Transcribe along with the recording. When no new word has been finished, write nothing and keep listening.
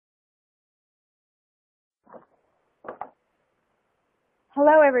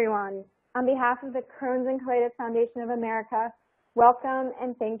Hello, everyone. On behalf of the Crohn's and Colitis Foundation of America, welcome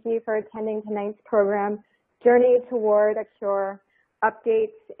and thank you for attending tonight's program, Journey Toward a Cure,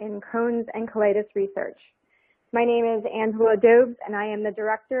 Updates in Crohn's and Colitis Research. My name is Angela Dobes, and I am the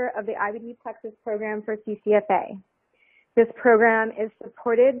Director of the IBD Plexus Program for CCFA. This program is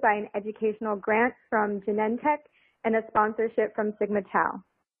supported by an educational grant from Genentech and a sponsorship from Sigma Tau.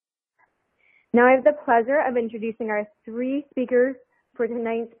 Now I have the pleasure of introducing our three speakers for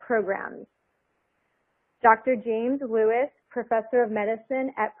tonight's programs. Dr. James Lewis, Professor of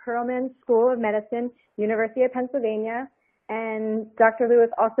Medicine at Perelman School of Medicine, University of Pennsylvania, and Dr. Lewis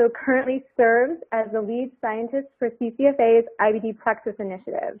also currently serves as the lead scientist for CCFA's IBD Plexus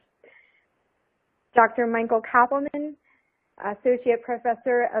Initiative. Dr. Michael Kappelman, Associate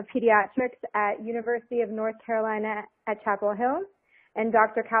Professor of Pediatrics at University of North Carolina at Chapel Hill, and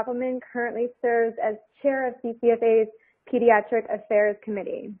Dr. Kappelman currently serves as Chair of CCFA's Pediatric Affairs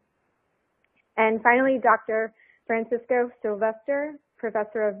Committee. And finally, Dr. Francisco Sylvester,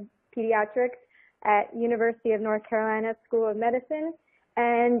 Professor of Pediatrics at University of North Carolina School of Medicine,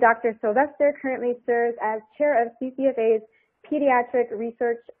 and Dr. Sylvester currently serves as Chair of CCFA's Pediatric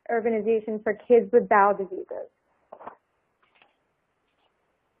Research Organization for Kids with Bowel Diseases.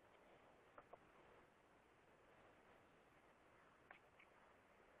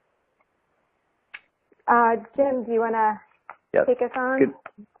 Jim, do you want to take us on?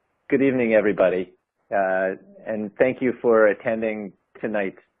 Good evening, everybody, and thank you for attending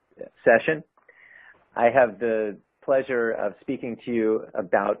tonight's session. I have the pleasure of speaking to you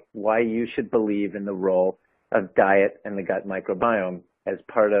about why you should believe in the role of diet and the gut microbiome as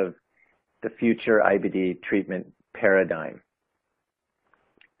part of the future IBD treatment paradigm.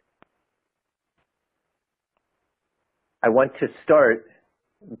 I want to start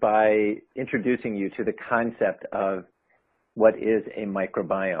by introducing you to the concept of what is a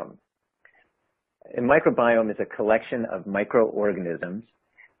microbiome. A microbiome is a collection of microorganisms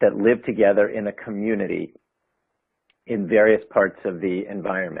that live together in a community in various parts of the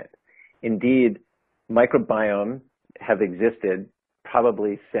environment. Indeed, microbiomes have existed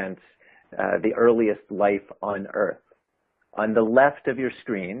probably since the earliest life on Earth. On the left of your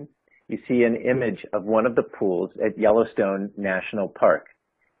screen, you see an image of one of the pools at Yellowstone National Park.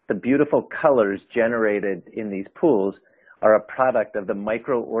 The beautiful colors generated in these pools are a product of the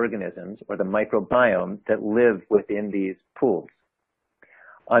microorganisms or the microbiome that live within these pools.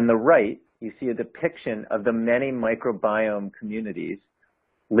 On the right, you see a depiction of the many microbiome communities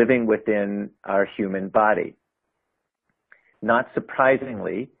living within our human body. Not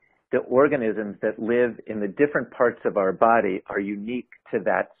surprisingly, the organisms that live in the different parts of our body are unique to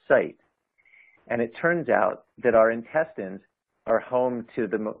that site. And it turns out that our intestines are home to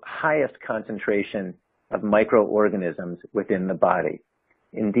the highest concentration of microorganisms within the body.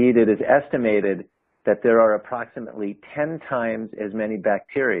 Indeed, it is estimated that there are approximately 10 times as many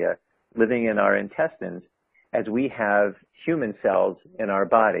bacteria living in our intestines as we have human cells in our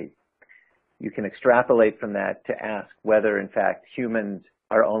body. You can extrapolate from that to ask whether, in fact, humans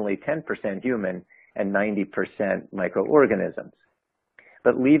are only 10% human and 90% microorganisms.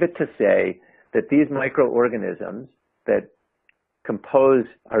 But leave it to say that these microorganisms that compose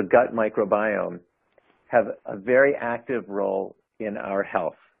our gut microbiome have a very active role in our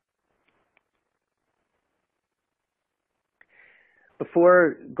health.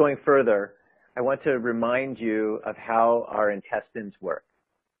 Before going further, I want to remind you of how our intestines work.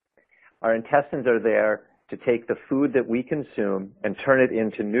 Our intestines are there to take the food that we consume and turn it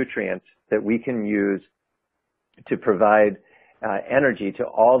into nutrients that we can use to provide energy to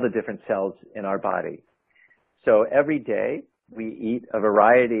all the different cells in our body. So every day, we eat a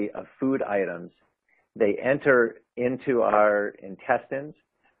variety of food items. They enter into our intestines,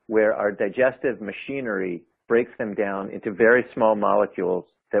 where our digestive machinery breaks them down into very small molecules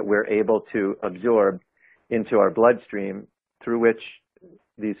that we're able to absorb into our bloodstream, through which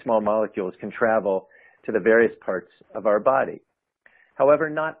these small molecules can travel to the various parts of our body. However,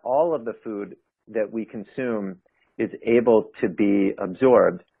 not all of the food that we consume is able to be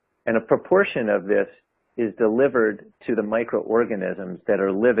absorbed, and a proportion of this is delivered to the microorganisms that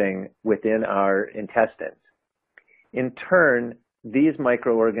are living within our intestines. In turn, these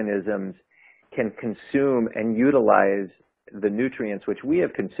microorganisms can consume and utilize the nutrients which we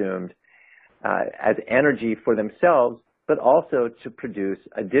have consumed as energy for themselves, but also to produce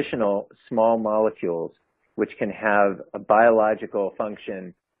additional small molecules which can have a biological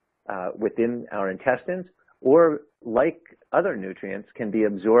function within our intestines, or like other nutrients, can be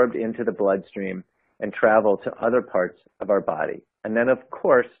absorbed into the bloodstream and travel to other parts of our body. And then, of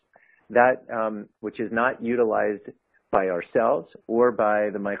course, that which is not utilized by ourselves or by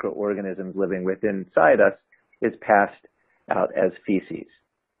the microorganisms living within inside us is passed out as feces.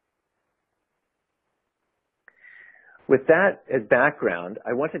 With that as background,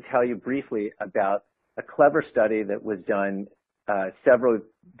 I want to tell you briefly about a clever study that was done several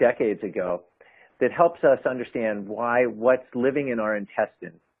decades ago that helps us understand why what's living in our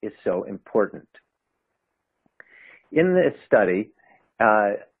intestines is so important. In this study,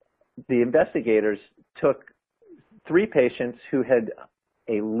 the investigators took 3 patients who had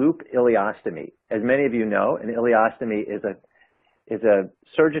a loop ileostomy. As many of you know, an ileostomy is a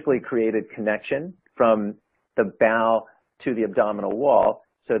surgically created connection from the bowel to the abdominal wall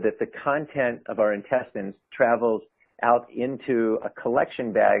so that the content of our intestines travels out into a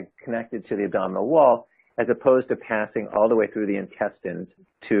collection bag connected to the abdominal wall, as opposed to passing all the way through the intestines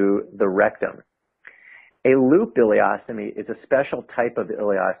to the rectum. A loop ileostomy is a special type of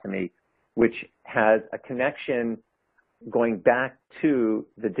ileostomy which has a connection going back to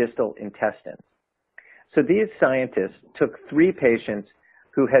the distal intestines. So these scientists took 3 patients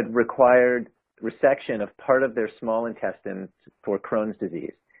who had required resection of part of their small intestines for Crohn's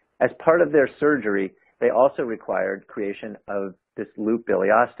disease. As part of their surgery, they also required creation of this loop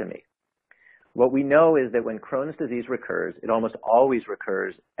ileostomy. What we know is that when Crohn's disease recurs, it almost always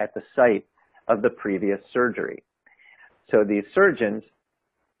recurs at the site of the previous surgery. So these surgeons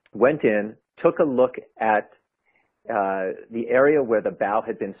went in, took a look at the area where the bowel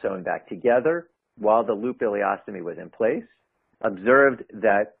had been sewn back together while the loop ileostomy was in place, observed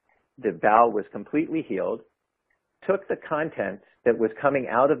that the bowel was completely healed, took the contents that was coming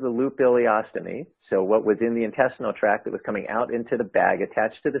out of the loop ileostomy, so what was in the intestinal tract that was coming out into the bag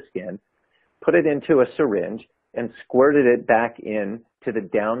attached to the skin, put it into a syringe and squirted it back in to the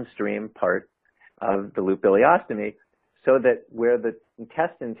downstream part of the loop ileostomy so that where the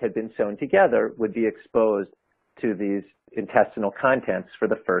intestines had been sewn together would be exposed to these intestinal contents for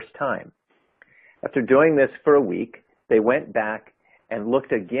the first time. After doing this for a week, they went back and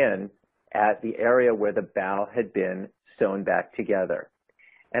looked again at the area where the bowel had been sewn back together.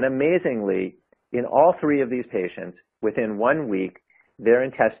 And amazingly, in all 3 of these patients, within 1 week, their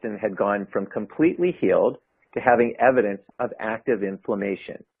intestine had gone from completely healed to having evidence of active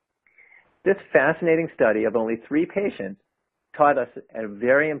inflammation. This fascinating study of only 3 patients taught us a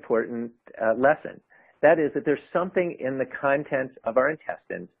very important lesson. That is that there's something in the contents of our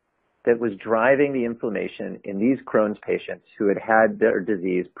intestines that was driving the inflammation in these Crohn's patients who had had their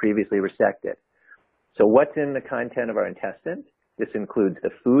disease previously resected. So what's in the content of our intestines? This includes the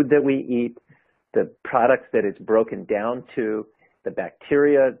food that we eat, the products that it's broken down to, the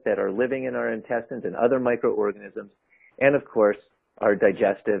bacteria that are living in our intestines and other microorganisms, and of course, our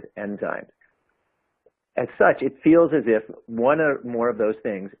digestive enzymes. As such, it feels as if one or more of those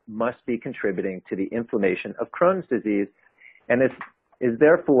things must be contributing to the inflammation of Crohn's disease, and this is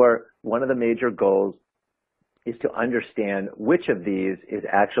therefore one of the major goals is to understand which of these is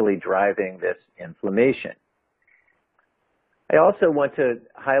actually driving this inflammation. I also want to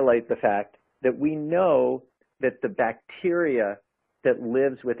highlight the fact that we know that the bacteria that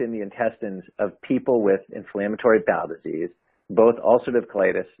lives within the intestines of people with inflammatory bowel disease, both ulcerative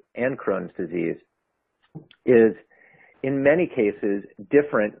colitis and Crohn's disease, is in many cases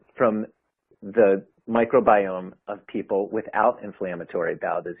different from the microbiome of people without inflammatory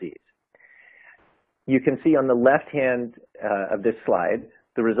bowel disease. You can see on the left hand of this slide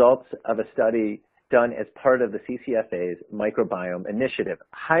the results of a study done as part of the CCFA's microbiome initiative,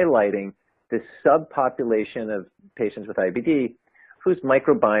 highlighting this subpopulation of patients with IBD whose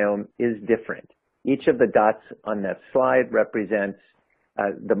microbiome is different. Each of the dots on that slide represents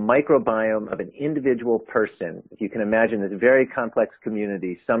the microbiome of an individual person. If you can imagine this very complex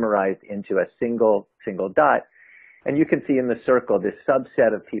community summarized into a single dot. And you can see in the circle this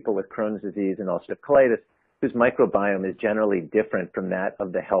subset of people with Crohn's disease and ulcerative colitis whose microbiome is generally different from that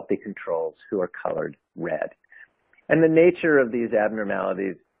of the healthy controls who are colored red. And the nature of these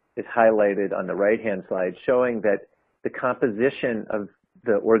abnormalities is highlighted on the right-hand slide, showing that the composition of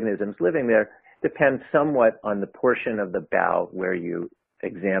the organisms living there depends somewhat on the portion of the bowel where you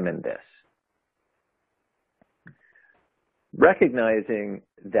examine this. Recognizing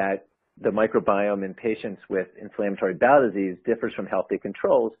that the microbiome in patients with inflammatory bowel disease differs from healthy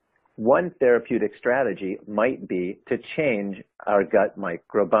controls, one therapeutic strategy might be to change our gut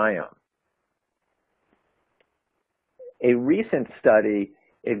microbiome. A recent study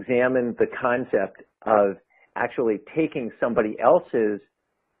examined the concept of actually taking somebody else's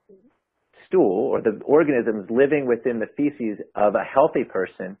stool or the organisms living within the feces of a healthy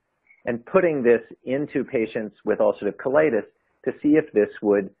person and putting this into patients with ulcerative colitis to see if this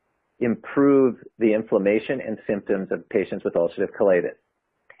would improve the inflammation and symptoms of patients with ulcerative colitis.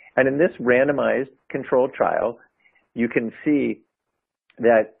 And in this randomized controlled trial, you can see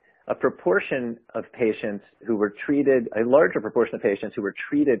that a proportion of patients who were treated, a larger proportion of patients who were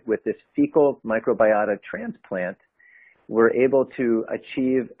treated with this fecal microbiota transplant were able to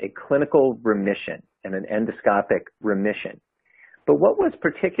achieve a clinical remission and an endoscopic remission. But what was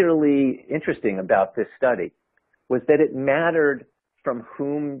particularly interesting about this study was that it mattered from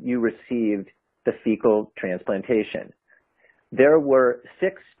whom you received the fecal transplantation. There were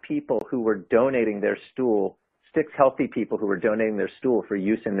 6 people who were donating their stool, 6 healthy people who were donating their stool for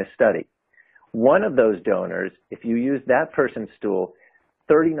use in this study. One of those donors, if you use that person's stool,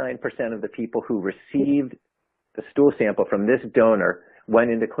 39% of the people who received the stool sample from this donor went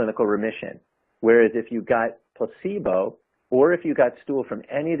into clinical remission. Whereas if you got placebo, or if you got stool from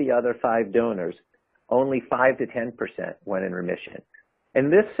any of the other 5 donors, only 5 to 10% went in remission. And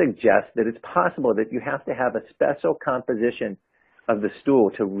this suggests that it's possible that you have to have a special composition of the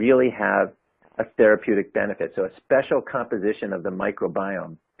stool to really have a therapeutic benefit. So a special composition of the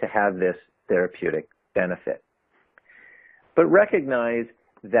microbiome to have this therapeutic benefit. But recognize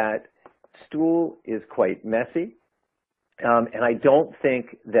that stool is quite messy, and I don't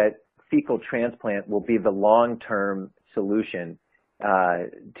think that fecal transplant will be the long-term solution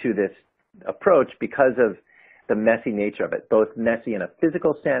to this approach because of the messy nature of it, both messy in a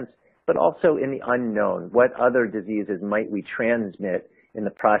physical sense, but also in the unknown. What other diseases might we transmit in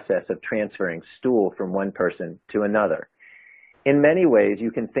the process of transferring stool from one person to another? In many ways,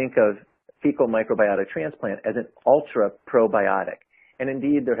 you can think of fecal microbiota transplant as an ultra probiotic. And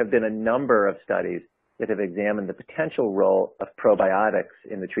indeed, there have been a number of studies that have examined the potential role of probiotics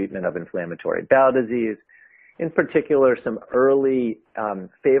in the treatment of inflammatory bowel disease. In particular, some early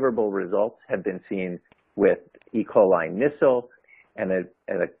favorable results have been seen with E. coli Nissl and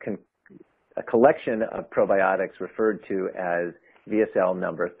a collection of probiotics referred to as VSL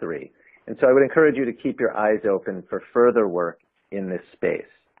number 3. And so I would encourage you to keep your eyes open for further work in this space.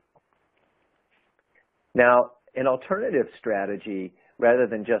 Now, an alternative strategy, rather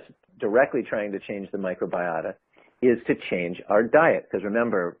than just directly trying to change the microbiota, is to change our diet. Because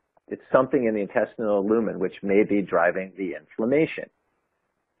remember, it's something in the intestinal lumen which may be driving the inflammation.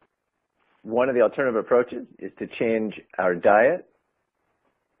 One of the alternative approaches is to change our diet.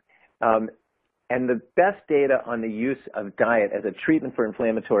 And the best data on the use of diet as a treatment for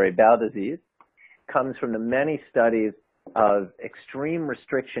inflammatory bowel disease comes from the many studies of extreme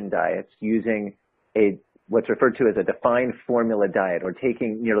restriction diets using what's referred to as a defined formula diet, or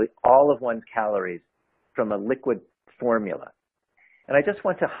taking nearly all of one's calories from a liquid formula. And I just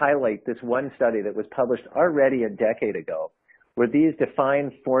want to highlight this one study that was published already a decade ago, where these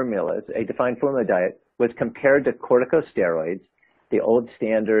defined formulas, a defined formula diet, was compared to corticosteroids, the old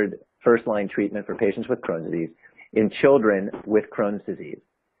standard first-line treatment for patients with Crohn's disease, in children with Crohn's disease.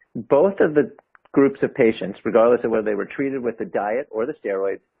 Both of the groups of patients, regardless of whether they were treated with the diet or the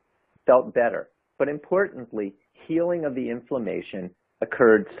steroids, felt better. But importantly, healing of the inflammation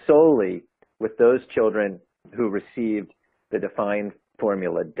occurred solely with those children who received the defined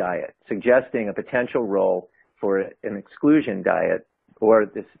formula diet, suggesting a potential role for an exclusion diet or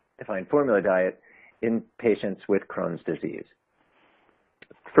this defined formula diet in patients with Crohn's disease.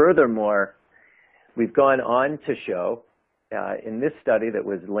 Furthermore, we've gone on to show in this study that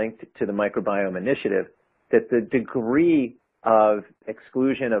was linked to the Microbiome Initiative that the degree of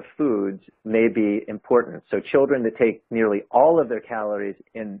exclusion of foods may be important. So children that take nearly all of their calories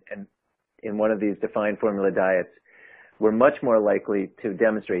in one of these defined formula diets were much more likely to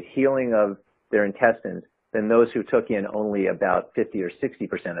demonstrate healing of their intestines than those who took in only about 50 or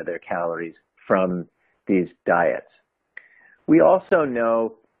 60% of their calories from these diets. We also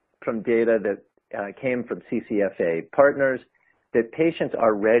know from data that came from CCFA partners that patients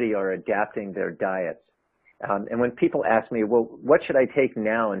already are adapting their diets. And when people ask me, well, what should I take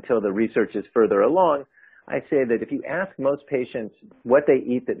now until the research is further along? I say that if you ask most patients what they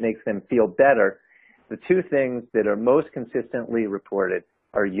eat that makes them feel better, the 2 things that are most consistently reported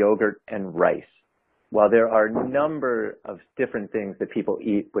are yogurt and rice. While there are a number of different things that people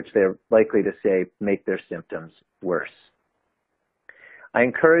eat which they're likely to say make their symptoms worse. I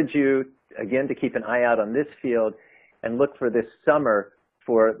encourage you, again, to keep an eye out on this field and look for this summer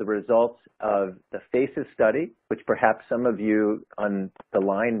for the results of the FACES study, which perhaps some of you on the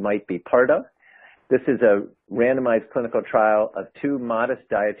line might be part of. This is a randomized clinical trial of 2 modest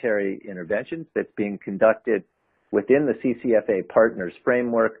dietary interventions that's being conducted within the CCFA Partners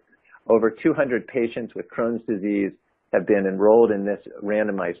framework. Over 200 patients with Crohn's disease have been enrolled in this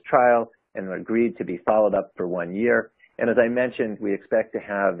randomized trial and agreed to be followed up for 1 year. And as I mentioned, we expect to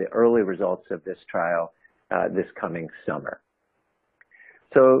have the early results of this trial this coming summer.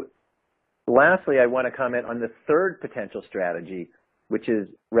 So lastly, I want to comment on the third potential strategy, which is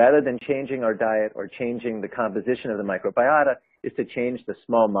rather than changing our diet or changing the composition of the microbiota, is to change the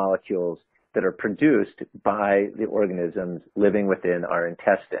small molecules that are produced by the organisms living within our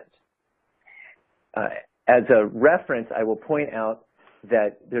intestines. As a reference, I will point out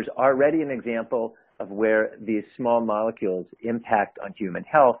that there's already an example of where these small molecules impact on human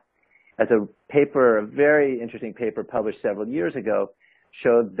health, as a paper, a very interesting paper published several years ago,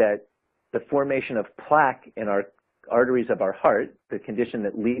 showed that the formation of plaque in our arteries of our heart, the condition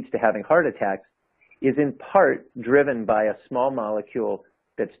that leads to having heart attacks, is in part driven by a small molecule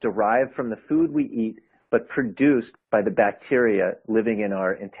that's derived from the food we eat, but produced by the bacteria living in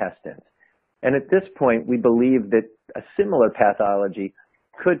our intestines. And at this point, we believe that a similar pathology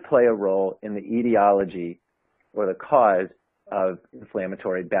could play a role in the etiology or the cause of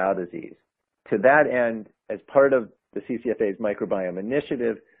inflammatory bowel disease. To that end, as part of the CCFA's microbiome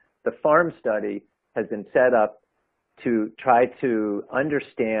initiative, the FARM study has been set up to try to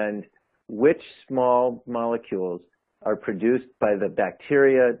understand which small molecules are produced by the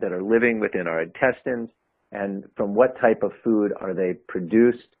bacteria that are living within our intestines and from what type of food are they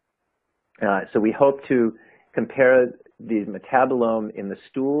produced. So we hope to compare the metabolome in the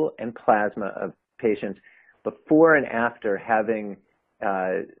stool and plasma of patients before and after having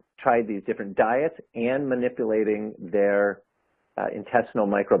tried these different diets and manipulating their intestinal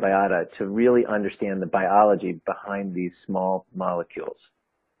microbiota to really understand the biology behind these small molecules.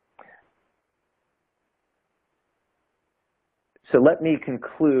 So let me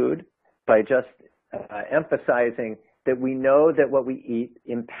conclude by just emphasizing that we know that what we eat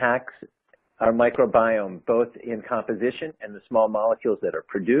impacts our microbiome, both in composition and the small molecules that are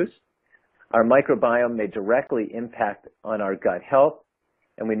produced. Our microbiome may directly impact on our gut health,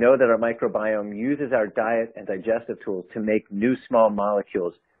 and we know that our microbiome uses our diet and digestive tools to make new small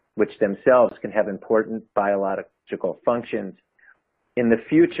molecules, which themselves can have important biological functions. In the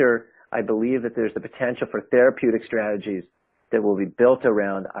future, I believe that there's the potential for therapeutic strategies that will be built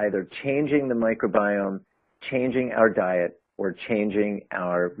around either changing the microbiome, changing our diet, or changing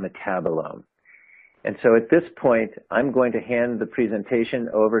our metabolome. And so at this point, I'm going to hand the presentation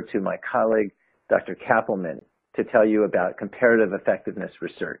over to my colleague, Dr. Kappelman, to tell you about comparative effectiveness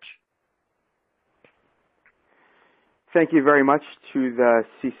research. Thank you very much to the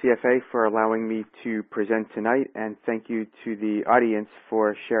CCFA for allowing me to present tonight, and thank you to the audience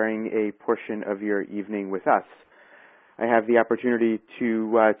for sharing a portion of your evening with us. I have the opportunity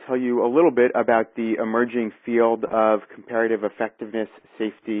to tell you a little bit about the emerging field of comparative effectiveness,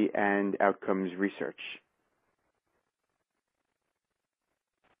 safety, and outcomes research.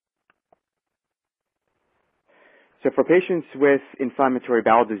 So for patients with inflammatory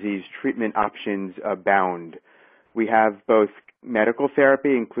bowel disease, treatment options abound. We have both medical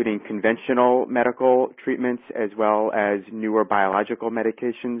therapy, including conventional medical treatments, as well as newer biological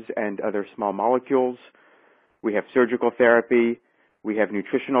medications and other small molecules. We have surgical therapy. We have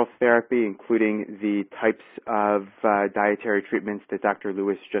nutritional therapy, including the types of dietary treatments that Dr.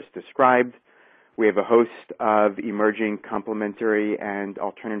 Lewis just described. We have a host of emerging complementary and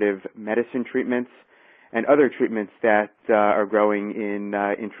alternative medicine treatments and other treatments that are growing in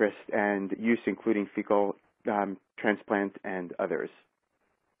interest and use, including fecal transplant and others.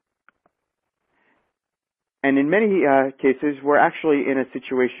 And in many cases, we're actually in a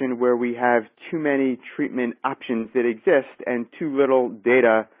situation where we have too many treatment options that exist and too little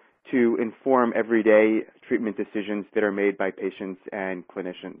data to inform everyday treatment decisions that are made by patients and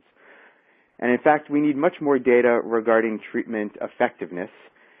clinicians. And in fact, we need much more data regarding treatment effectiveness.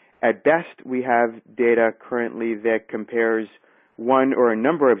 At best, we have data currently that compares one or a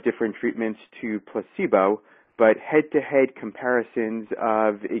number of different treatments to placebo, but head-to-head comparisons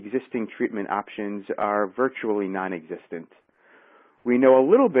of existing treatment options are virtually non-existent. We know a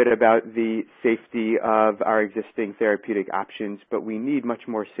little bit about the safety of our existing therapeutic options, but we need much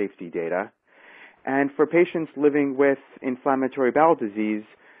more safety data. And for patients living with inflammatory bowel disease,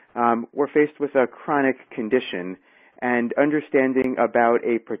 we're faced with a chronic condition, and understanding about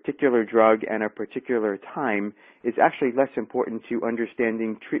a particular drug and a particular time is actually less important to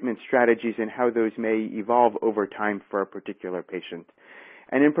understanding treatment strategies and how those may evolve over time for a particular patient.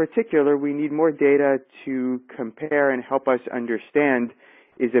 And in particular, we need more data to compare and help us understand,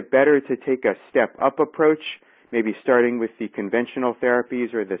 is it better to take a step-up approach, maybe starting with the conventional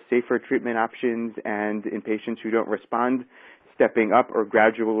therapies or the safer treatment options, and in patients who don't respond, stepping up or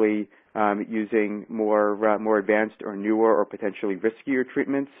gradually using more advanced or newer or potentially riskier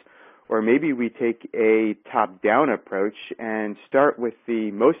treatments? Or maybe we take a top-down approach and start with the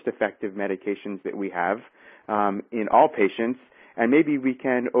most effective medications that we have in all patients, and maybe we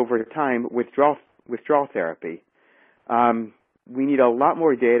can, over time, withdraw therapy. We need a lot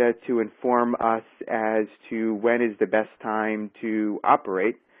more data to inform us as to when is the best time to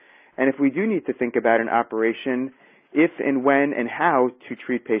operate. And if we do need to think about an operation, if and when and how to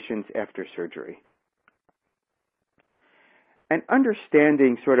treat patients after surgery. And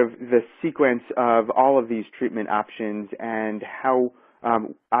understanding sort of the sequence of all of these treatment options and how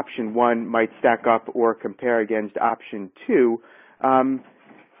option 1 might stack up or compare against option 2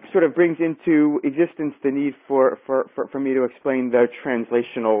 sort of brings into existence the need for me to explain the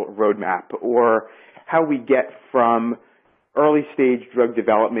translational roadmap, or how we get from early stage drug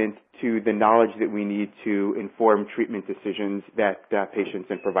development to the knowledge that we need to inform treatment decisions that patients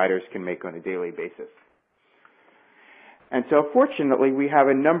and providers can make on a daily basis. And so fortunately, we have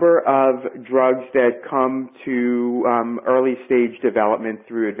a number of drugs that come to early stage development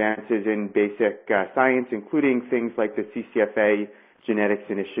through advances in basic science, including things like the CCFA Genetics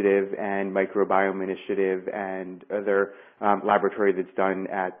Initiative and Microbiome Initiative and other laboratory that's done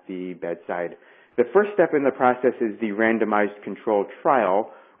at the bedside. The first step in the process is the randomized controlled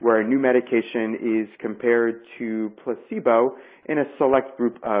trial, where a new medication is compared to placebo in a select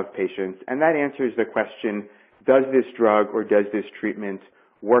group of patients. And that answers the question, does this drug or does this treatment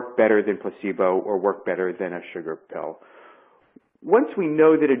work better than placebo or work better than a sugar pill? Once we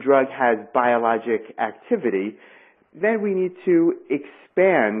know that a drug has biologic activity, then we need to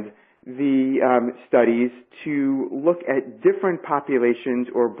expand the studies to look at different populations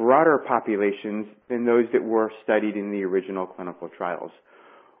or broader populations than those that were studied in the original clinical trials.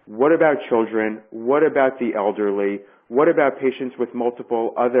 What about children? What about the elderly? What about patients with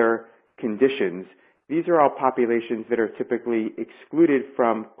multiple other conditions? These are all populations that are typically excluded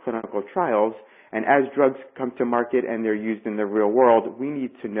from clinical trials, and as drugs come to market and they're used in the real world, we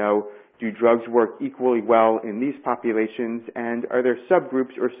need to know, do drugs work equally well in these populations, and are there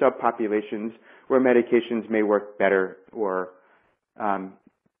subgroups or subpopulations where medications may work better or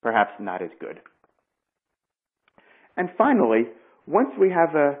perhaps not as good? And finally, once we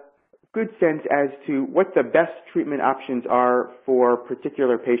have a good sense as to what the best treatment options are for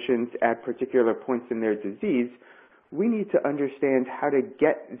particular patients at particular points in their disease, we need to understand how to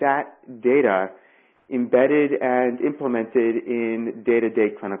get that data embedded and implemented in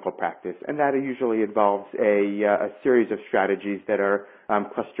day-to-day clinical practice. And that usually involves a series of strategies that are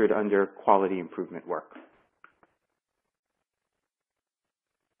clustered under quality improvement work.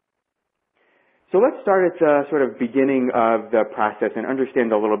 So let's start at the sort of beginning of the process and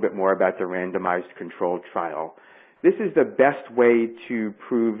understand a little bit more about the randomized controlled trial. This is the best way to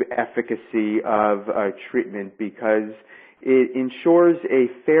prove efficacy of a treatment because it ensures a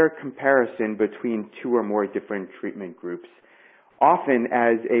fair comparison between two or more different treatment groups. Often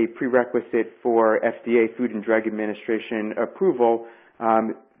as a prerequisite for FDA, Food and Drug Administration approval,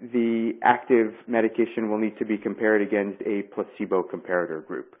 the active medication will need to be compared against a placebo comparator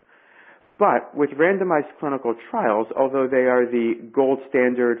group. But with randomized clinical trials, although they are the gold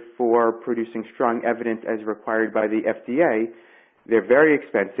standard for producing strong evidence as required by the FDA, they're very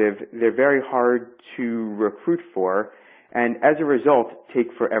expensive, they're very hard to recruit for, and as a result,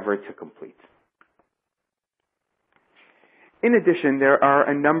 take forever to complete. In addition, there are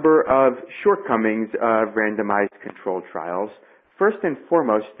a number of shortcomings of randomized controlled trials. First and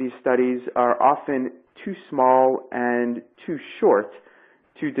foremost, these studies are often too small and too short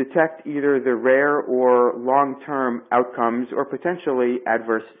to detect either the rare or long-term outcomes or potentially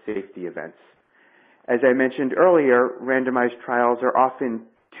adverse safety events. As I mentioned earlier, randomized trials are often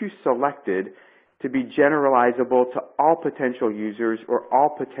too selected to be generalizable to all potential users or all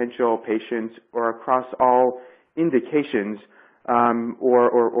potential patients or across all indications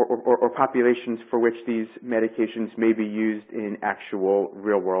or populations for which these medications may be used in actual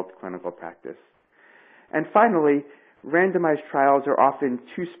real-world clinical practice. And finally, randomized trials are often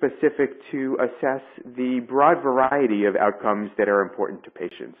too specific to assess the broad variety of outcomes that are important to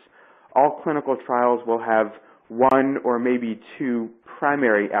patients. All clinical trials will have one or maybe two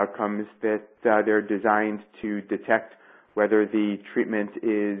primary outcomes that they're designed to detect whether the treatment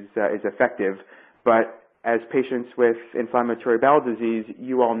is effective. But as patients with inflammatory bowel disease,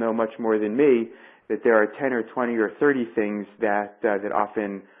 you all know much more than me that there are 10 or 20 or 30 things that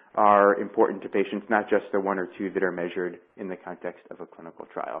often are important to patients, not just the one or two that are measured in the context of a clinical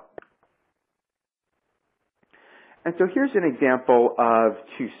trial. And so here's an example of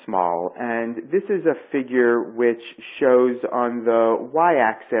too small, and this is a figure which shows on the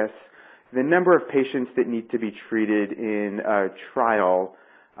y-axis the number of patients that need to be treated in a trial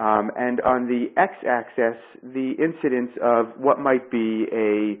And on the x-axis, the incidence of what might be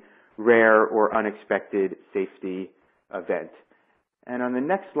a rare or unexpected safety event. And on the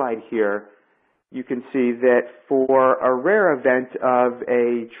next slide here, you can see that for a rare event of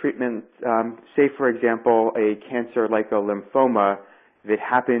a treatment, say for example, a cancer like a lymphoma that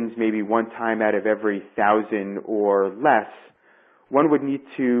happens maybe one time out of every 1,000 or less, one would need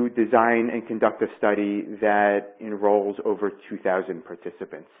to design and conduct a study that enrolls over 2,000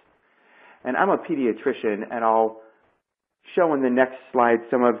 participants. And I'm a pediatrician, and I'll show in the next slide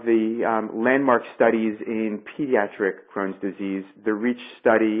some of the landmark studies in pediatric Crohn's disease, the REACH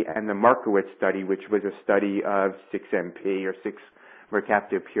study and the Markowitz study, which was a study of 6-MP or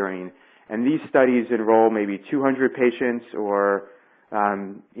 6-mercaptopurine. And these studies enroll maybe 200 patients or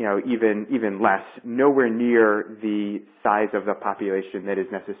even less, nowhere near the size of the population that is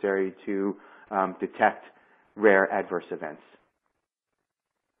necessary to detect rare adverse events.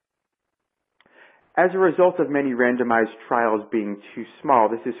 As a result of many randomized trials being too small,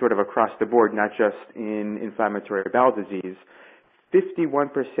 this is sort of across the board, not just in inflammatory bowel disease,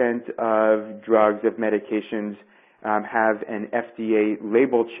 51% of drugs, of medications, have an FDA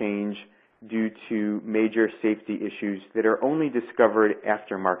label change due to major safety issues that are only discovered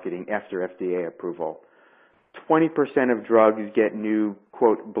after marketing, after FDA approval. 20% of drugs get new,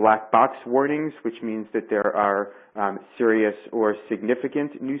 quote, black box warnings, which means that there are serious or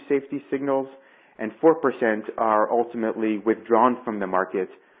significant new safety signals, and 4% are ultimately withdrawn from the market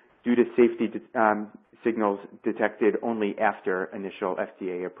due to safety signals detected only after initial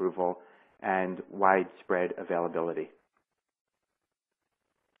FDA approval and widespread availability.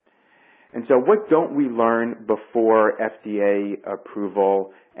 And so what don't we learn before FDA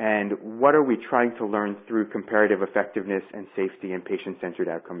approval, and what are we trying to learn through comparative effectiveness and safety and patient-centered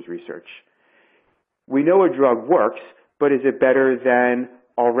outcomes research? We know a drug works, but is it better than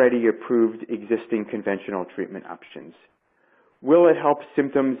already approved existing conventional treatment options? Will it help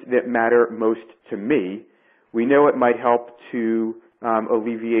symptoms that matter most to me? We know it might help to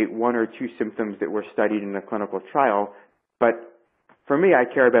alleviate one or two symptoms that were studied in a clinical trial, but for me, I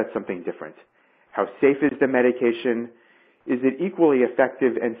care about something different. How safe is the medication? Is it equally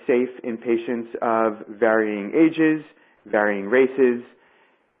effective and safe in patients of varying ages, varying races,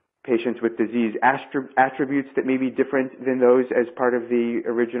 patients with disease attributes that may be different than those as part of the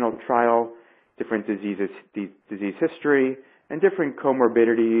original trial, different disease history, and different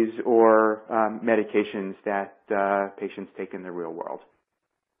comorbidities or medications that patients take in the real world?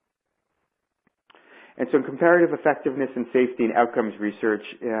 And so comparative effectiveness and safety and outcomes research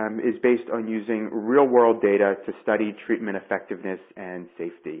is based on using real-world data to study treatment effectiveness and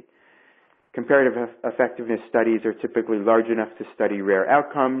safety. Comparative effectiveness studies are typically large enough to study rare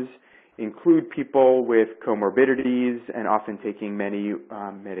outcomes, include people with comorbidities and often taking many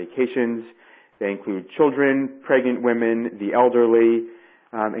medications. They include children, pregnant women, the elderly,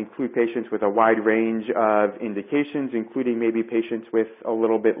 include patients with a wide range of indications, including maybe patients with a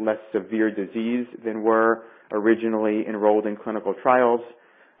little bit less severe disease than were originally enrolled in clinical trials.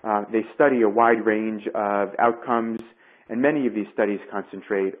 They study a wide range of outcomes, and many of these studies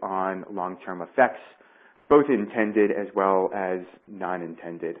concentrate on long-term effects, both intended as well as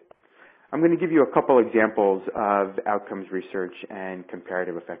non-intended. I'm going to give you a couple examples of outcomes research and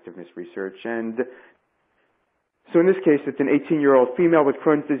comparative effectiveness research. And so in this case, it's an 18-year-old female with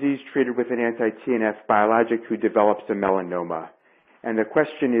Crohn's disease treated with an anti-TNF biologic who develops a melanoma. And the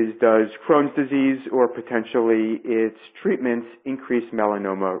question is, does Crohn's disease or potentially its treatments increase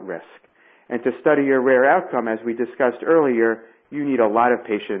melanoma risk? And to study a rare outcome, as we discussed earlier, you need a lot of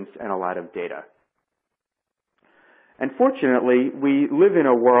patients and a lot of data. Unfortunately, we live in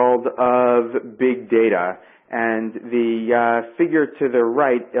a world of big data, and the figure to the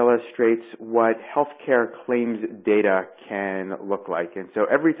right illustrates what healthcare claims data can look like. And so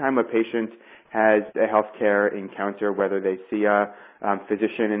every time a patient has a healthcare encounter, whether they see a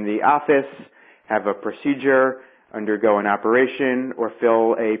physician in the office, have a procedure, undergo an operation, or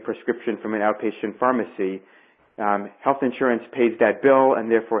fill a prescription from an outpatient pharmacy, health insurance pays that bill,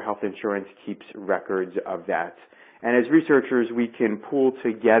 and therefore health insurance keeps records of that. And as researchers, we can pool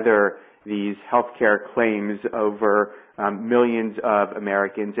together these healthcare claims over millions of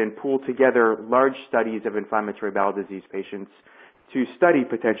Americans and pool together large studies of inflammatory bowel disease patients to study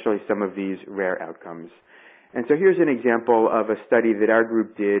potentially some of these rare outcomes. And so here's an example of a study that our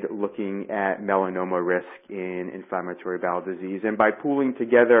group did looking at melanoma risk in inflammatory bowel disease. And by pooling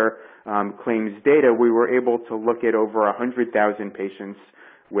together claims data, we were able to look at over 100,000 patients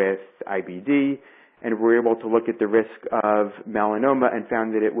with IBD, and we were able to look at the risk of melanoma and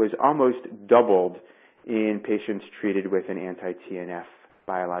found that it was almost doubled in patients treated with an anti-TNF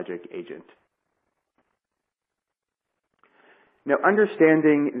biologic agent. Now,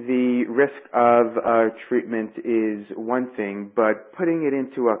 understanding the risk of a treatment is one thing, but putting it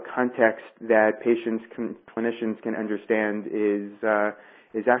into a context that clinicians can understand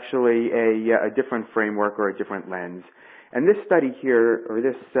is actually a different framework or a different lens. And this study here, or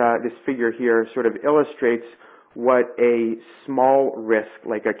this figure here, sort of illustrates what a small risk,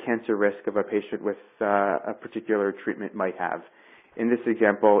 like a cancer risk of a patient with a particular treatment might have. In this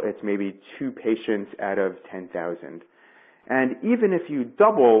example, it's maybe 2 patients out of 10,000. And even if you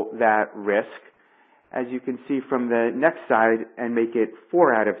double that risk, as you can see from the next side, and make it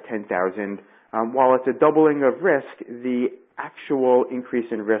 4 out of 10,000, while it's a doubling of risk, the actual increase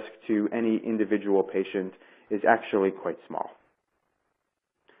in risk to any individual patient is actually quite small.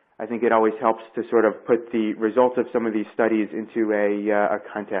 I think it always helps to sort of put the results of some of these studies into a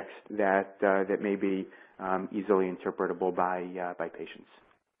context that may be easily interpretable by patients.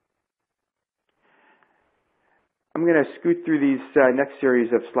 I'm going to scoot through these next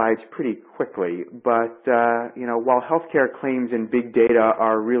series of slides pretty quickly, but while healthcare claims and big data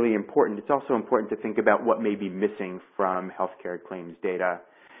are really important, it's also important to think about what may be missing from healthcare claims data.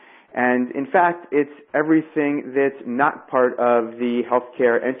 And in fact, it's everything that's not part of the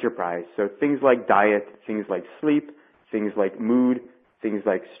healthcare enterprise. So things like diet, things like sleep, things like mood, things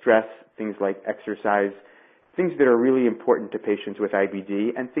like stress, things like exercise, things that are really important to patients with IBD,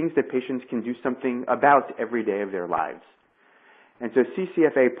 and things that patients can do something about every day of their lives. And so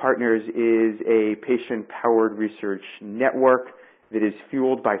CCFA Partners is a patient-powered research network that is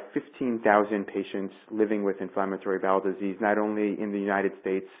fueled by 15,000 patients living with inflammatory bowel disease, not only in the United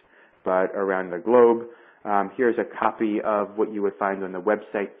States, but around the globe. Here's a copy of what you would find on the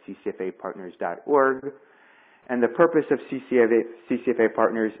website, ccfapartners.org. And the purpose of CCFA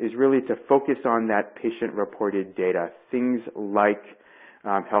Partners is really to focus on that patient-reported data, things like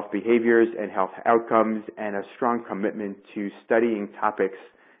health behaviors and health outcomes, and a strong commitment to studying topics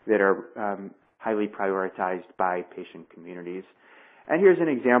that are highly prioritized by patient communities. And here's an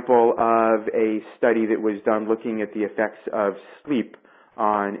example of a study that was done looking at the effects of sleep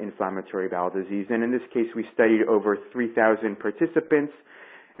on inflammatory bowel disease. And in this case, we studied over 3,000 participants,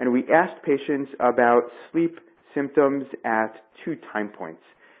 and we asked patients about sleep symptoms at 2 time points.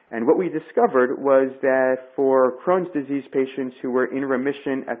 And what we discovered was that for Crohn's disease patients who were in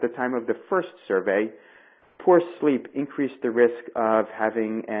remission at the time of the first survey, poor sleep increased the risk of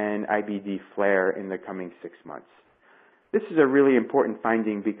having an IBD flare in the coming 6 months. This is a really important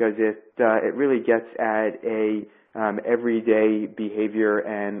finding because it really gets at a everyday behavior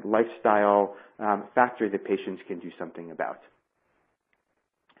and lifestyle factor that patients can do something about.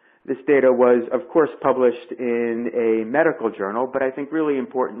 This data was, of course, published in a medical journal, but I think really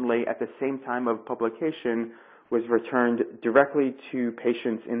importantly, at the same time of publication, was returned directly to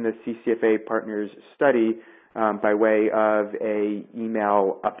patients in the CCFA Partners study by way of an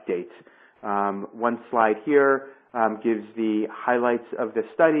email update. One slide here gives the highlights of the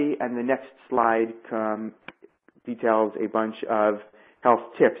study, and the next slide details a bunch of health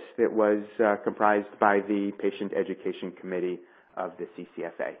tips that was comprised by the Patient Education Committee of the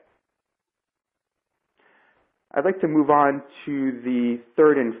CCFA. I'd like to move on to the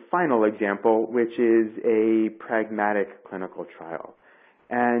third and final example, which is a pragmatic clinical trial.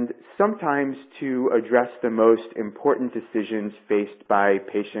 And sometimes to address the most important decisions faced by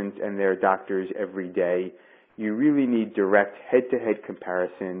patients and their doctors every day, you really need direct head-to-head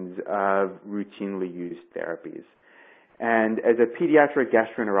comparisons of routinely used therapies. And as a pediatric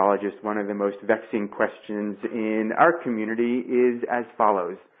gastroenterologist, one of the most vexing questions in our community is as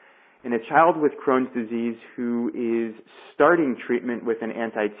follows. In a child with Crohn's disease who is starting treatment with an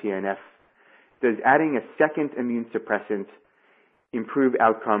anti-TNF, does adding a second immune suppressant improve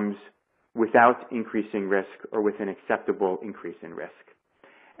outcomes without increasing risk or with an acceptable increase in risk?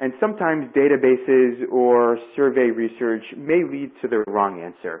 And sometimes databases or survey research may lead to the wrong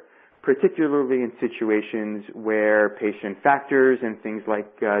answer, particularly in situations where patient factors and things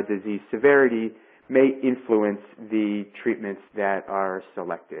like disease severity may influence the treatments that are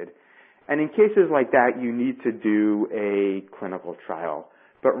selected. And in cases like that, you need to do a clinical trial.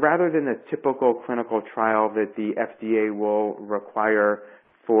 But rather than the typical clinical trial that the FDA will require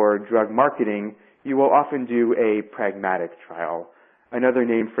for drug marketing, you will often do a pragmatic trial. Another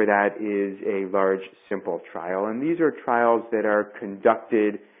name for that is a large simple trial. And these are trials that are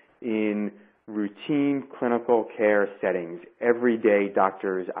conducted in routine clinical care settings, everyday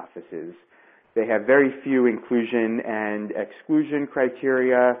doctors' offices. They have very few inclusion and exclusion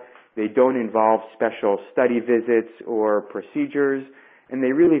criteria. They don't involve special study visits or procedures, and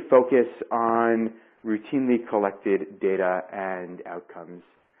they really focus on routinely collected data and outcomes.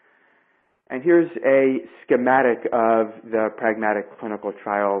 And here's a schematic of the pragmatic clinical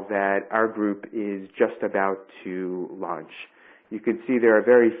trial that our group is just about to launch. You can see there are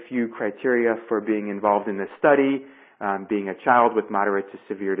very few criteria for being involved in this study, being a child with moderate to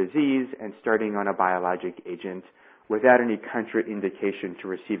severe disease and starting on a biologic agent without any contraindication to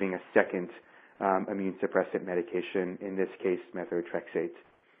receiving a second immune suppressant medication, in this case methotrexate.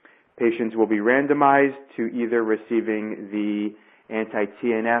 Patients will be randomized to either receiving the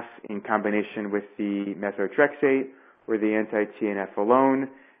anti-TNF in combination with the methotrexate or the anti-TNF alone,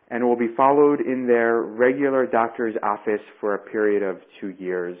 and will be followed in their regular doctor's office for a period of 2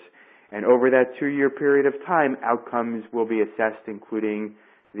 years. And over that 2-year period of time, outcomes will be assessed, including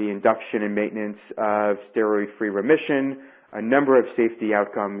the induction and maintenance of steroid-free remission, a number of safety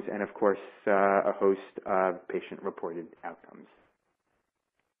outcomes, and of course, a host of patient-reported outcomes.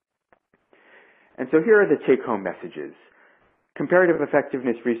 And so here are the take-home messages. Comparative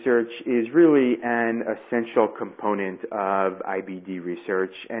effectiveness research is really an essential component of IBD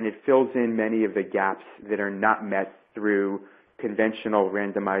research, and it fills in many of the gaps that are not met through conventional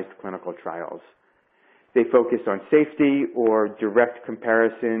randomized clinical trials. They focus on safety or direct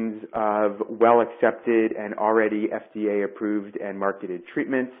comparisons of well-accepted and already FDA-approved and marketed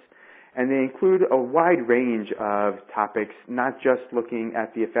treatments, and they include a wide range of topics, not just looking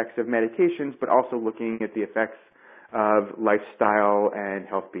at the effects of medications, but also looking at the effects of lifestyle and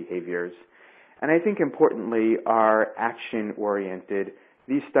health behaviors. And I think importantly are action-oriented.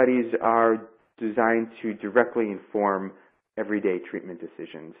 These studies are designed to directly inform everyday treatment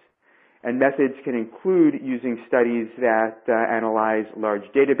decisions. And methods can include using studies that analyze large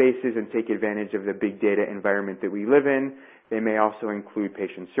databases and take advantage of the big data environment that we live in. They may also include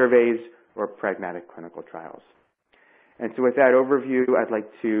patient surveys or pragmatic clinical trials. And so with that overview, I'd like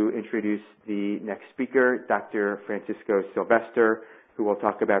to introduce the next speaker, Dr. Francisco Silvestre, who will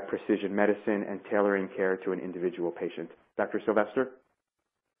talk about precision medicine and tailoring care to an individual patient. Dr. Silvestre?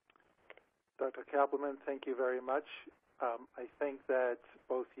 Dr. Kappelman, thank you very much. I think that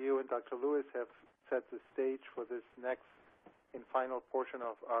both you and Dr. Lewis have set the stage for this next and final portion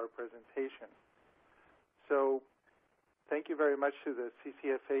of our presentation. So thank you very much to the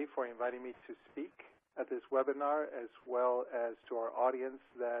CCFA for inviting me to speak at this webinar, as well as to our audience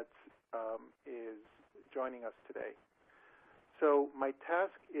that is joining us today. So my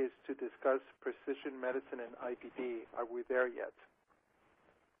task is to discuss precision medicine and IBD. Are we there yet?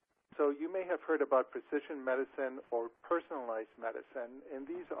 So you may have heard about precision medicine or personalized medicine, and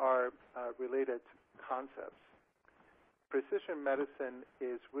these are related concepts. Precision medicine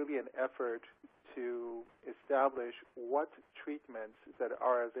is really an effort to establish what treatments that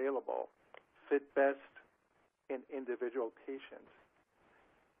are available fit best in individual patients.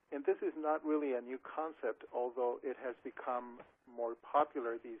 And this is not really a new concept, although it has become more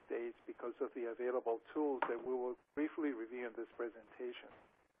popular these days because of the available tools that we will briefly review in this presentation.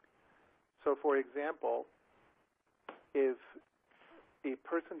 So for example, if a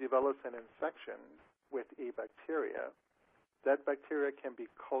person develops an infection with a bacteria, that bacteria can be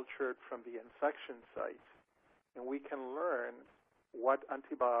cultured from the infection site, and we can learn what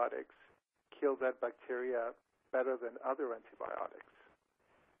antibiotics kill that bacteria better than other antibiotics.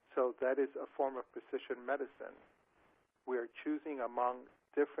 So that is a form of precision medicine. We are choosing among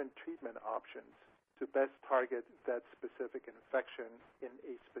different treatment options to best target that specific infection in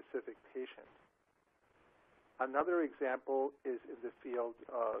a specific patient. Another example is in the field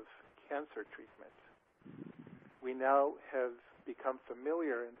of cancer treatment. We now have become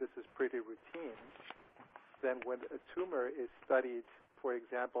familiar, and this is pretty routine, that when a tumor is studied, for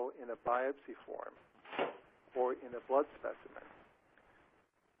example, in a biopsy form or in a blood specimen,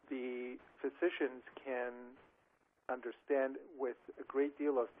 the physicians can understand with a great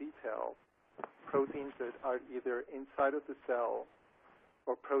deal of detail proteins that are either inside of the cell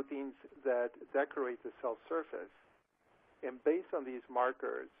or proteins that decorate the cell surface. And based on these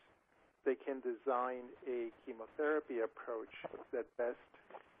markers, they can design a chemotherapy approach that best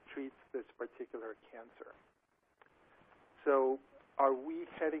treats this particular cancer. So are we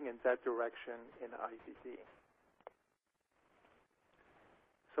heading in that direction in IBD?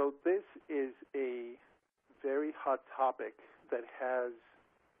 So this is a very hot topic that has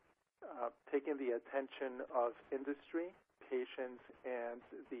taken the attention of industry, patients, and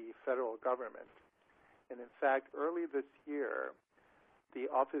the federal government. And in fact, early this year,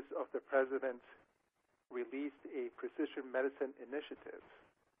 the Office of the President released a precision medicine initiative.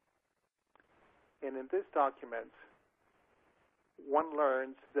 And in this document, one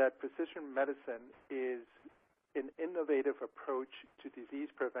learns that precision medicine is an innovative approach to disease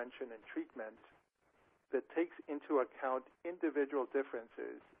prevention and treatment that takes into account individual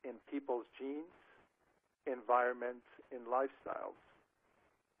differences in people's genes, environments, and lifestyles.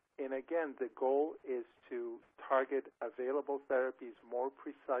 And again, the goal is to target available therapies more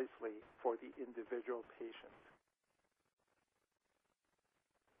precisely for the individual patient.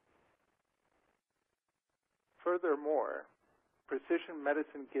 Furthermore, precision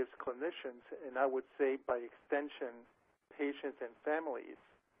medicine gives clinicians, and I would say by extension, patients and families,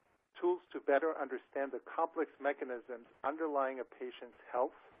 tools to better understand the complex mechanisms underlying a patient's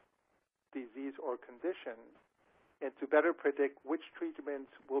health, disease, or condition, and to better predict which treatments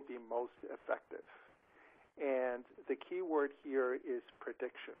will be most effective. And the key word here is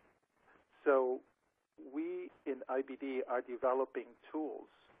prediction. So we in IBD are developing tools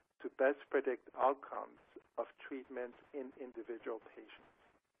to best predict outcomes of treatment in individual patients.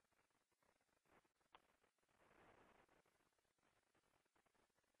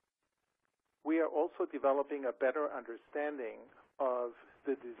 We are also developing a better understanding of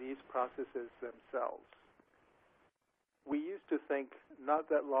the disease processes themselves. We used to think not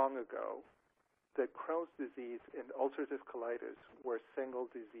that long ago that Crohn's disease and ulcerative colitis were single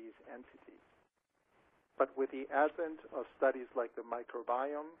disease entities. But with the advent of studies like the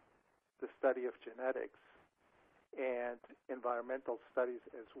microbiome, the study of genetics, and environmental studies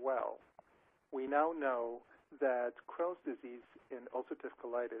as well, we now know that Crohn's disease and ulcerative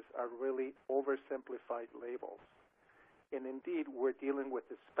colitis are really oversimplified labels. And indeed, we're dealing with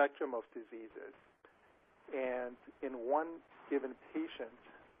the spectrum of diseases. And in one given patient,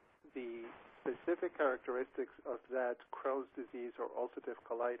 the specific characteristics of that Crohn's disease or ulcerative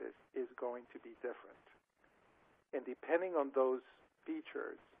colitis is going to be different. And depending on those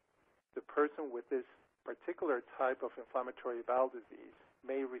features, the person with this particular type of inflammatory bowel disease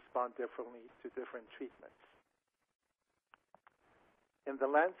may respond differently to different treatments. And the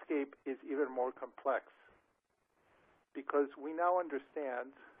landscape is even more complex because we now understand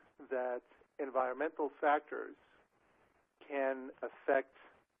that environmental factors can affect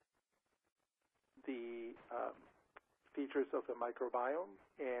the features of the microbiome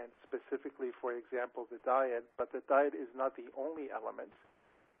and specifically, for example, the diet, but the diet is not the only element.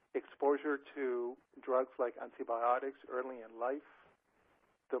 Exposure to drugs like antibiotics early in life,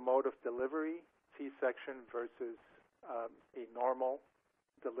 the mode of delivery, C-section versus a normal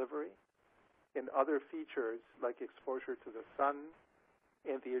delivery, and other features like exposure to the sun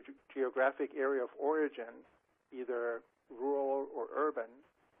and the geographic area of origin, either rural or urban,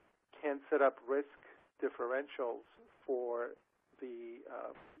 can set up risk differentials for the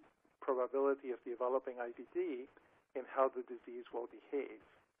probability of developing IBD and how the disease will behave.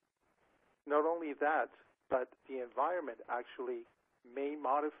 Not only that, but the environment actually may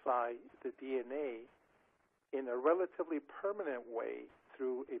modify the DNA in a relatively permanent way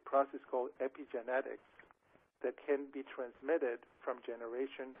through a process called epigenetics that can be transmitted from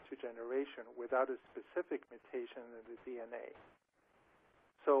generation to generation without a specific mutation in the DNA.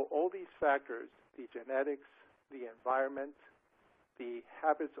 So all these factors, the genetics, the environment, the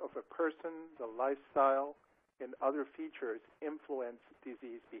habits of a person, the lifestyle, and other features influence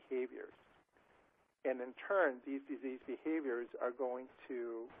disease behaviors. And in turn, these disease behaviors are going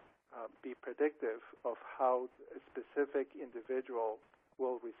to be predictive of how a specific individual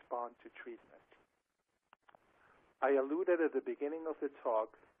will respond to treatment. I alluded at the beginning of the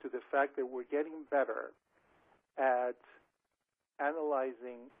talk to the fact that we're getting better at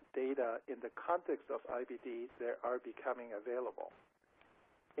analyzing data in the context of IBD that are becoming available.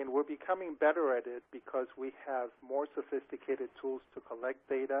 And we're becoming better at it because we have more sophisticated tools to collect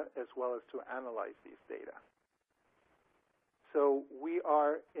data as well as to analyze these data. So we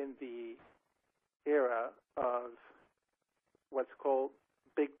are in the era of what's called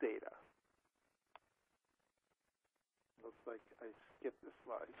big data. Looks like I skipped the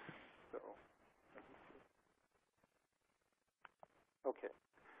slide. So, okay.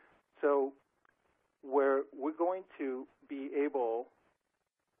 So we're going to be able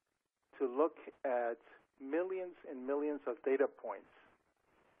to look at millions and millions of data points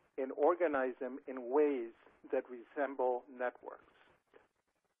and organize them in ways that resemble networks.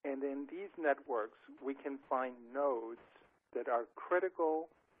 And in these networks, we can find nodes that are critical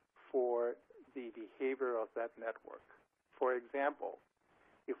for the behavior of that network. For example,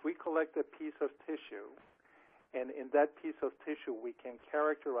 if we collect a piece of tissue, and in that piece of tissue we can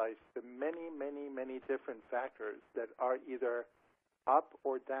characterize the many, many, many different factors that are either up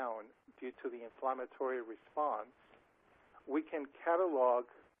or down due to the inflammatory response, we can catalog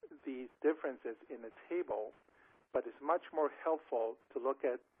these differences in a table, but it's much more helpful to look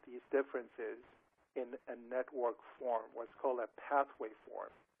at these differences in a network form, what's called a pathway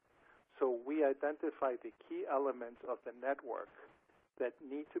form. So we identify the key elements of the network that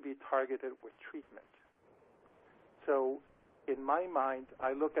need to be targeted with treatment. So in my mind,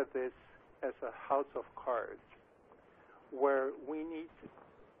 I look at this as a house of cards where we need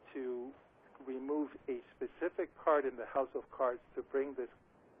to remove a specific card in the house of cards to bring this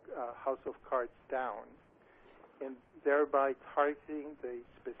house of cards down, and thereby targeting the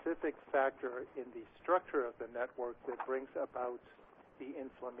specific factor in the structure of the network that brings about the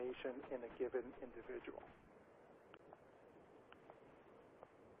inflammation in a given individual.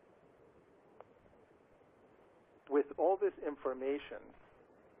 With all this information,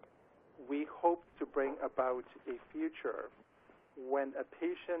 we hope to bring about a future when a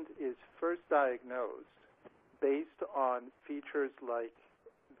patient is first diagnosed based on features like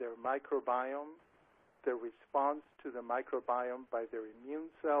their microbiome, their response to the microbiome by their immune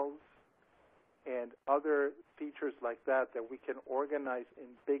cells, and other features like that we can organize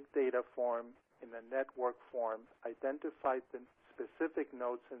in big data form, in a network form, identify the specific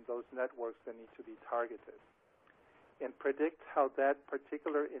nodes in those networks that need to be targeted, and predict how that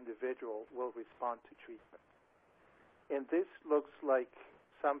particular individual will respond to treatment. And this looks like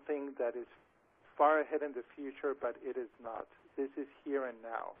something that is far ahead in the future, but it is not. This is here and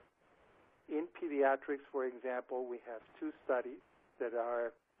now. In pediatrics, for example, we have two studies that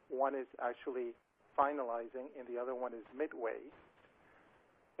are, one is actually finalizing and the other one is midway.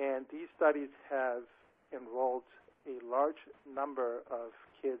 And these studies have enrolled a large number of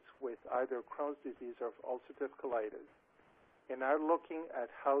kids with either Crohn's disease or ulcerative colitis, and are looking at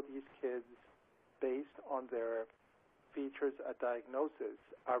how these kids, based on their features at diagnosis,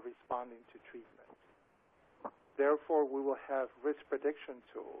 are responding to treatment. Therefore, we will have risk prediction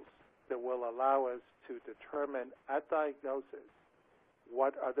tools that will allow us to determine at diagnosis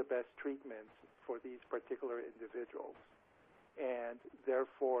what are the best treatments for these particular individuals. And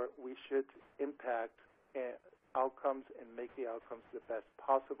therefore, we should impact outcomes and make the outcomes the best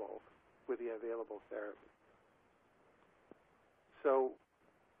possible with the available therapy. So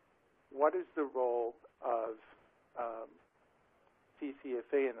what is the role of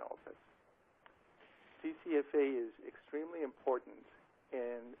CCFA in all this? CCFA is extremely important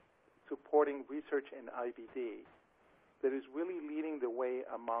in supporting research in IBD that is really leading the way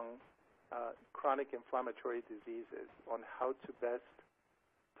among chronic inflammatory diseases on how to best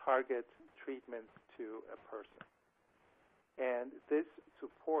target treatments to a person. And this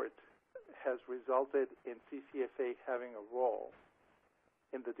support has resulted in CCFA having a role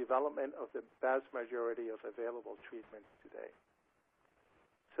in the development of the vast majority of available treatments today.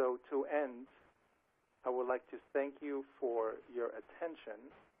 So to end, I would like to thank you for your attention.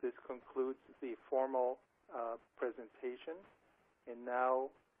 This concludes the formal presentation. And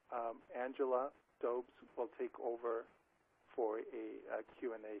now Angela Dobes will take over for a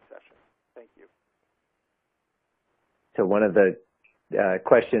Q&A session. Thank you. So one of the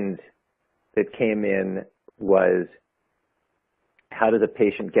questions that came in was, how does a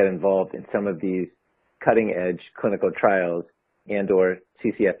patient get involved in some of these cutting-edge clinical trials and or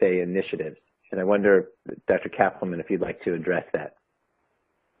CCFA initiatives? And I wonder, Dr. Kaplan, if you'd like to address that.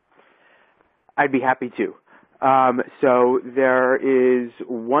 I'd be happy to. So there is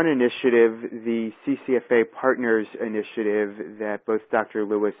one initiative, the CCFA Partners Initiative, that both Dr.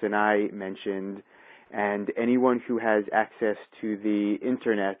 Lewis and I mentioned, and anyone who has access to the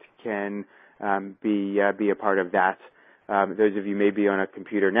internet can be a part of that. Those of you may be on a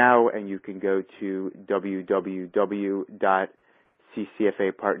computer now, and you can go to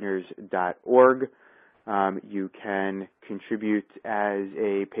www.ccfapartners.org. You can contribute as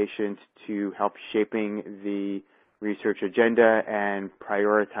a patient to help shaping the research agenda and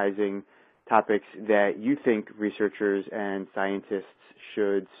prioritizing topics that you think researchers and scientists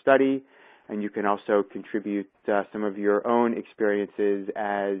should study. And you can also contribute some of your own experiences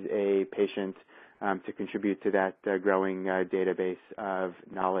as a patient to contribute to that growing database of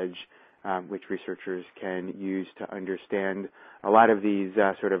knowledge which researchers can use to understand a lot of these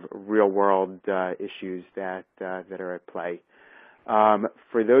sort of real-world issues that are at play.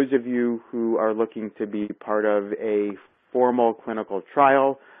 For those of you who are looking to be part of a formal clinical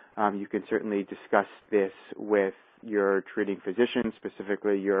trial, you can certainly discuss this with your treating physician,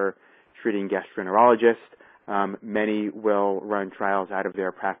 specifically your treating gastroenterologist. Many will run trials out of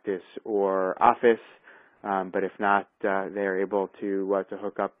their practice or office, but if not, they are able to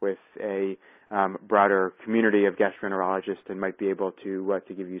hook up with a broader community of gastroenterologists and might be able to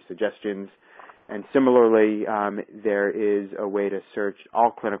give you suggestions. And similarly, there is a way to search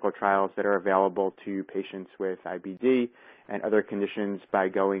all clinical trials that are available to patients with IBD and other conditions by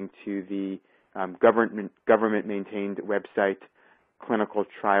going to the government-maintained website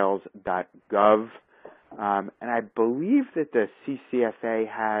clinicaltrials.gov. And I believe that the CCFA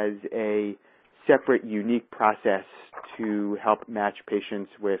has a separate, unique process to help match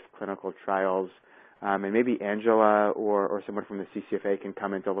patients with clinical trials. And maybe Angela or someone from the CCFA can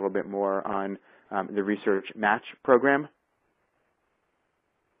comment a little bit more on the Research Match program.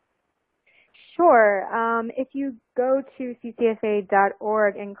 Sure. If you go to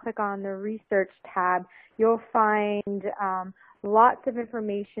ccfa.org and click on the Research tab, you'll find lots of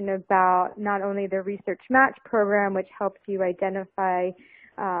information about not only the Research Match program, which helps you identify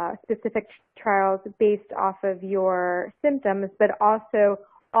specific trials based off of your symptoms, but also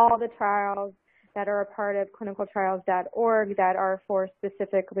all the trials that are a part of clinicaltrials.org that are for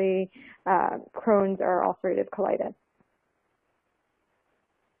specifically Crohn's or ulcerative colitis.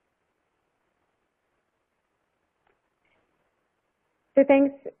 So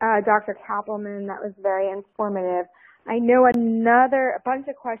thanks, Dr. Kappelman. That was very informative. I know a bunch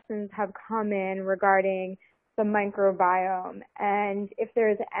of questions have come in regarding the microbiome, and if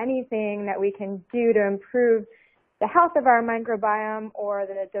there's anything that we can do to improve the health of our microbiome or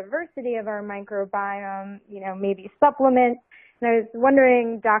the diversity of our microbiome, maybe supplements. And I was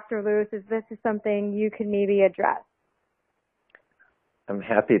wondering, Dr. Lewis, if this is something you could maybe address. I'm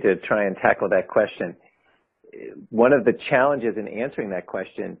happy to try and tackle that question. One of the challenges in answering that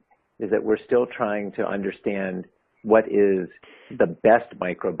question is that we're still trying to understand what is the best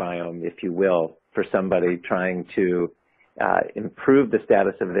microbiome, if you will, for somebody trying to improve the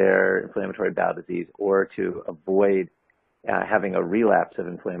status of their inflammatory bowel disease or to avoid having a relapse of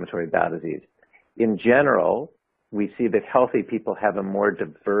inflammatory bowel disease. In general, we see that healthy people have a more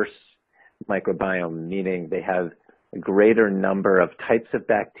diverse microbiome, meaning they have a greater number of types of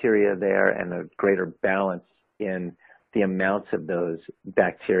bacteria there and a greater balance in the amounts of those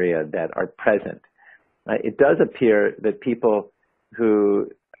bacteria that are present. It does appear that people who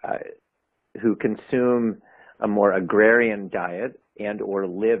consume a more agrarian diet and or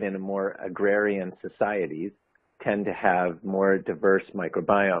live in a more agrarian societies tend to have more diverse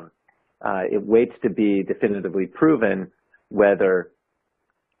microbiome. It waits to be definitively proven whether,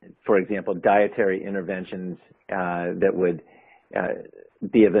 for example, dietary interventions that would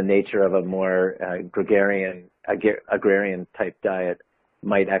be of the nature of a more agrarian type diet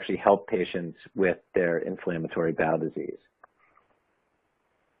might actually help patients with their inflammatory bowel disease.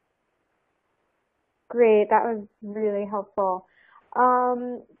 Great, that was really helpful.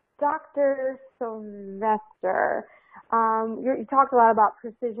 Dr. Sylvester, you talked a lot about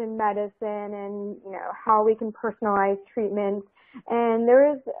precision medicine and how we can personalize treatment. And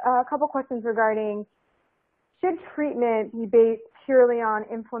there is a couple questions regarding, should treatment be based purely on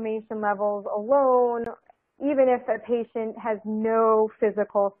inflammation levels alone, even if a patient has no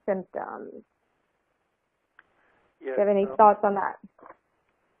physical symptoms? Yes, Do you have any thoughts on that?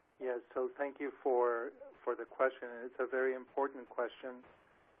 Yes, so thank you for the question. It's a very important question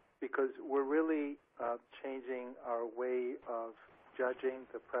because we're really changing our way of judging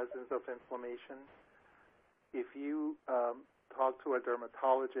the presence of inflammation. If you talk to a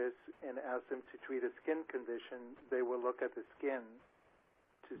dermatologist and ask them to treat a skin condition, they will look at the skin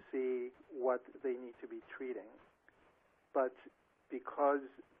to see what they need to be treating. But because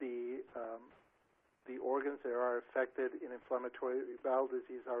the organs that are affected in inflammatory bowel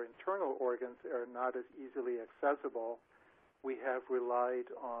disease, our internal organs, are not as easily accessible, we have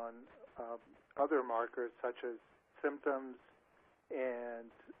relied on other markers such as symptoms and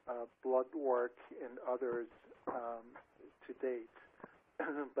blood work and others to date.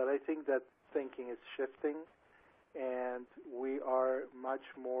 But I think that thinking is shifting, and we are much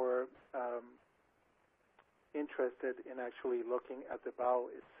more interested in actually looking at the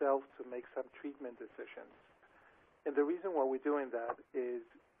bowel itself to make some treatment decisions. And the reason why we're doing that is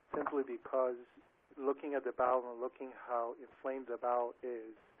simply because looking at the bowel and looking how inflamed the bowel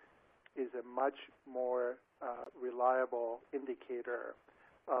is a much more reliable indicator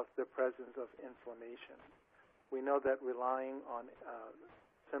of the presence of inflammation. We know that relying on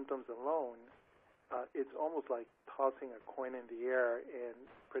symptoms alone, it's almost like tossing a coin in the air and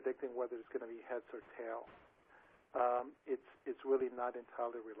predicting whether it's going to be heads or tails. It's really not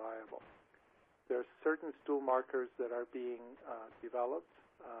entirely reliable. There are certain stool markers that are being developed,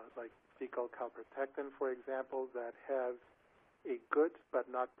 like fecal calprotectin, for example, that have a good but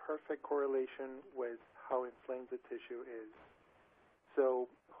not perfect correlation with how inflamed the tissue is. So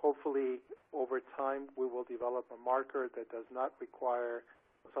hopefully over time we will develop a marker that does not require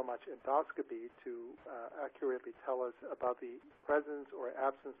so much endoscopy to accurately tell us about the presence or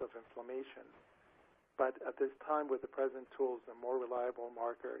absence of inflammation. But at this time, with the present tools, the more reliable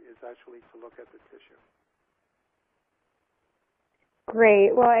marker is actually to look at the tissue.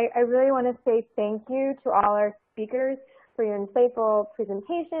 Great. Well, I really want to say thank you to all our speakers for your insightful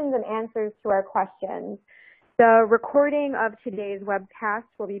presentations and answers to our questions. The recording of today's webcast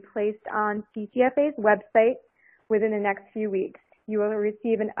will be placed on CCFA's website within the next few weeks. You will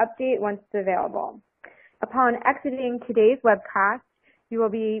receive an update once it's available. Upon exiting today's webcast, you will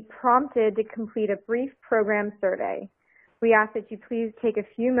be prompted to complete a brief program survey. We ask that you please take a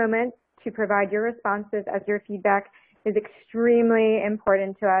few moments to provide your responses, as your feedback is extremely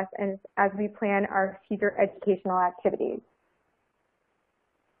important to us and as we plan our future educational activities.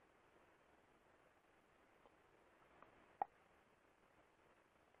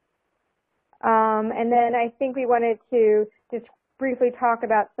 And then I think we wanted to just briefly talk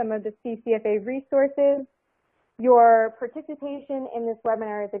about some of the CCFA resources. Your participation in this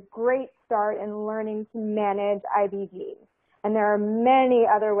webinar is a great start in learning to manage IBD. And there are many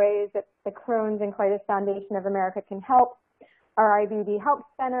other ways that the Crohn's and Colitis Foundation of America can help. Our IBD Help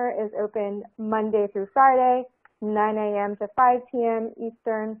Center is open Monday through Friday, 9 a.m. to 5 p.m.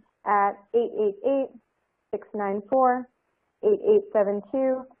 Eastern at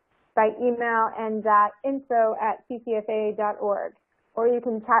 888-694-8872 by email and at info@ccfa.org. Or you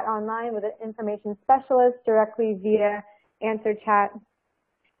can chat online with an information specialist directly via Answer Chat.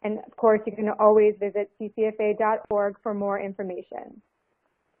 And of course, you can always visit ccfa.org for more information.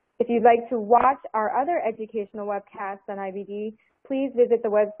 If you'd like to watch our other educational webcasts on IBD, please visit the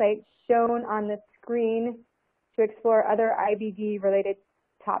website shown on the screen to explore other IBD-related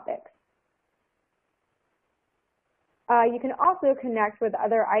topics. You can also connect with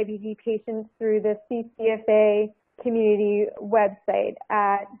other IBD patients through the CCFA community website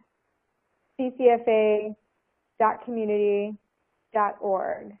at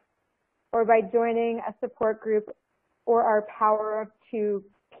ccfa.community.org or by joining a support group or our Power of Two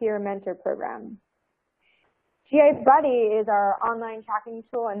peer mentor program. GI Buddy is our online tracking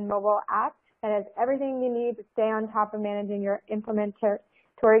tool and mobile app that has everything you need to stay on top of managing your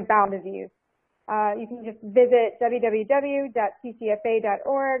inflammatory bowel disease. You can just visit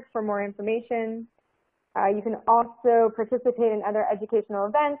www.ccfa.org for more information. You can also participate in other educational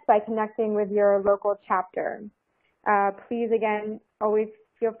events by connecting with your local chapter. Please, again, always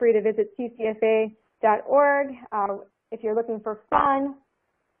feel free to visit ccfa.org. If you're looking for fun,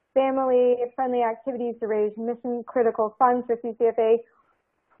 family-friendly activities to raise mission-critical funds for CCFA,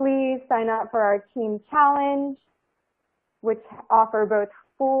 please sign up for our Team Challenge, which offer both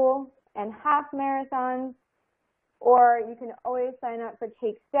full and half marathons, or you can always sign up for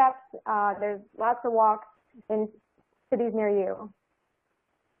Take Steps. There's lots of walks in cities near you.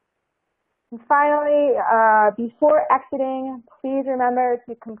 And finally, before exiting, please remember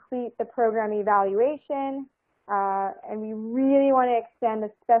to complete the program evaluation. And we really want to extend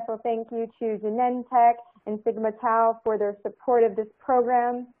a special thank you to Genentech and Sigma Tau for their support of this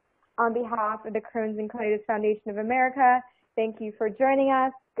program. On behalf of the Crohn's and Colitis Foundation of America, thank you for joining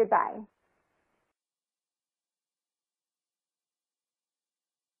us. Goodbye.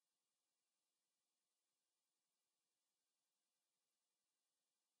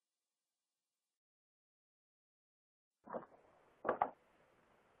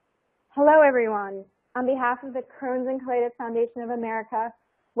 Hello, everyone. On behalf of the Crohn's and Colitis Foundation of America,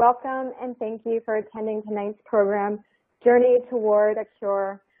 welcome and thank you for attending tonight's program, Journey Toward a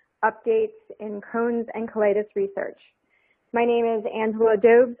Cure, Updates in Crohn's and Colitis Research. My name is Angela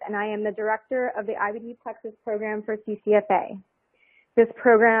Dobes, and I am the Director of the IBD Plexus Program for CCFA. This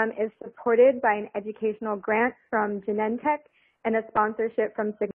program is supported by an educational grant from Genentech and a sponsorship from Sigma.